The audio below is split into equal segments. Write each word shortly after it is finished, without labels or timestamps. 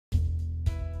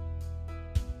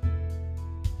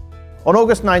On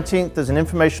August 19th, there's an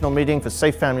informational meeting for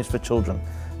Safe Families for Children.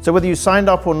 So whether you signed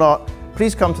up or not,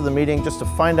 please come to the meeting just to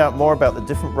find out more about the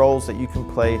different roles that you can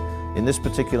play in this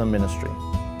particular ministry.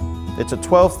 It's at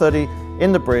 12:30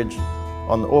 in the Bridge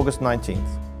on August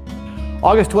 19th.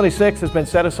 August 26th has been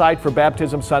set aside for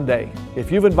Baptism Sunday.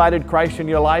 If you've invited Christ in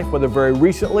your life, whether very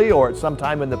recently or at some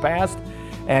time in the past,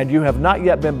 and you have not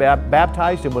yet been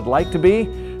baptized and would like to be,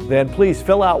 then please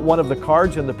fill out one of the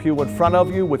cards in the pew in front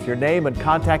of you with your name and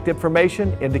contact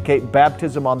information. Indicate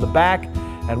baptism on the back,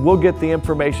 and we'll get the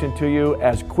information to you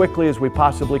as quickly as we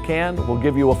possibly can. We'll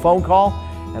give you a phone call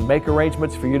and make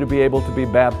arrangements for you to be able to be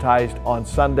baptized on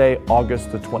Sunday,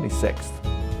 August the 26th.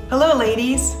 Hello,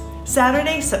 ladies.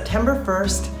 Saturday, September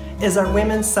 1st is our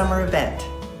Women's Summer event.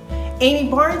 Amy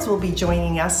Barnes will be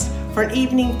joining us for an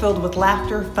evening filled with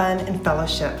laughter, fun, and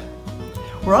fellowship.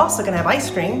 We're also going to have ice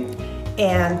cream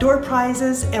and door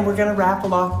prizes, and we're going to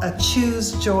raffle off a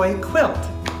Choose Joy quilt.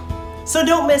 So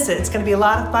don't miss it. It's going to be a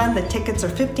lot of fun. The tickets are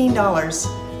 $15.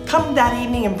 Come that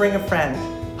evening and bring a friend.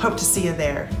 Hope to see you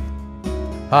there.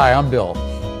 Hi, I'm Bill.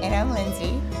 And I'm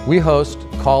Lindsay. We host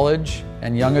college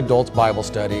and young adults Bible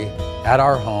study at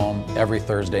our home every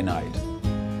Thursday night.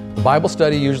 The Bible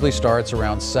study usually starts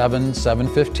around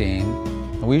 7:15,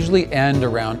 and we usually end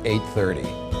around 8:30.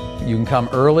 You can come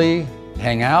early,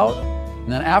 hang out,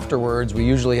 and then afterwards we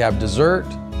usually have dessert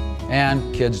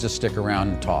and kids just stick around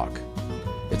and talk.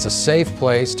 It's a safe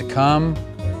place to come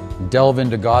and delve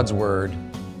into God's Word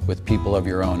with people of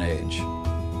your own age.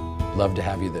 Love to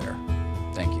have you there.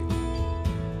 Thank you.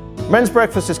 Men's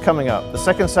breakfast is coming up. The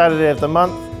second Saturday of the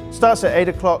month starts at 8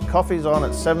 o'clock, coffee's on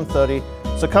at 7:30,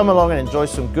 so come along and enjoy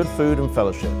some good food and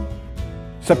fellowship.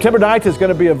 September 9th is going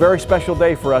to be a very special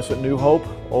day for us at New Hope.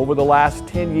 Over the last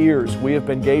 10 years, we have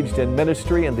been engaged in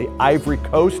ministry in the Ivory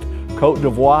Coast, Côte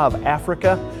d'Ivoire of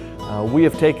Africa. We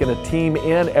have taken a team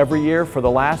in every year for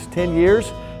the last 10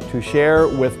 years to share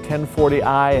with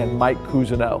 1040i and Mike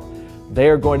Cousineau. They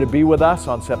are going to be with us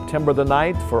on September the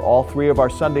 9th for all three of our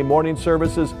Sunday morning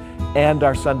services and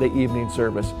our Sunday evening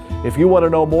service. If you want to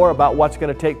know more about what's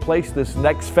going to take place this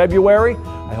next February,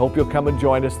 I hope you'll come and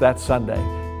join us that Sunday.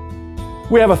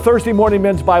 We have a Thursday morning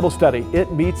men's Bible study.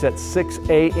 It meets at 6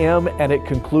 a.m. and it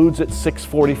concludes at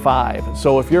 6:45.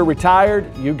 So if you're retired,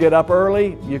 you get up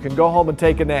early, you can go home and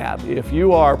take a nap. If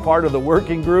you are part of the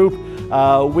working group,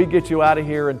 we get you out of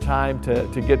here in time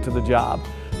to get to the job.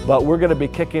 But we're going to be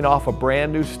kicking off a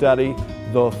brand new study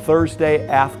the Thursday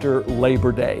after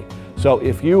Labor Day. So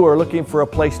if you are looking for a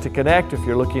place to connect, if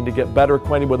you're looking to get better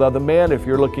acquainted with other men, if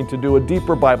you're looking to do a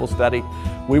deeper Bible study,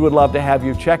 we would love to have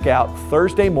you check out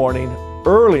Thursday morning,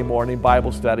 early morning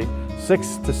Bible study,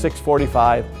 6 to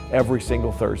 6:45 every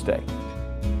single Thursday.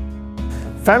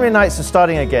 Family nights are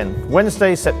starting again.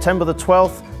 Wednesday, September the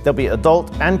 12th, there'll be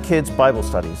adult and kids Bible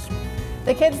studies.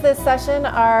 The kids this session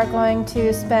are going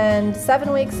to spend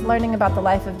 7 weeks learning about the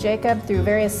life of Jacob through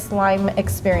various slime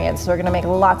experiences. We're going to make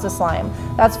lots of slime.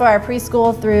 That's for our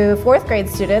preschool through 4th grade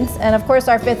students, and of course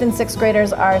our 5th and 6th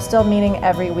graders are still meeting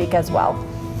every week as well.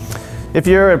 If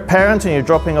you're a parent and you're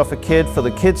dropping off a kid for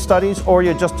the kids studies, or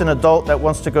you're just an adult that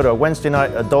wants to go to a Wednesday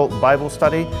night adult Bible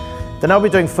study, then I'll be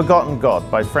doing Forgotten God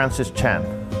by Francis Chan.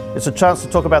 It's a chance to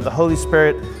talk about the Holy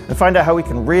Spirit and find out how we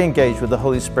can re-engage with the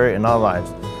Holy Spirit in our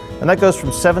lives. And that goes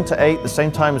from 7 to 8, the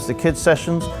same time as the kids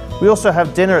sessions. We also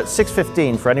have dinner at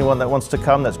 6:15 for anyone that wants to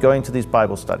come that's going to these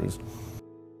Bible studies.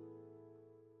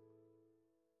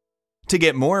 To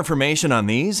get more information on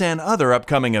these and other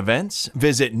upcoming events,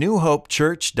 visit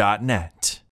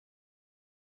newhopechurch.net.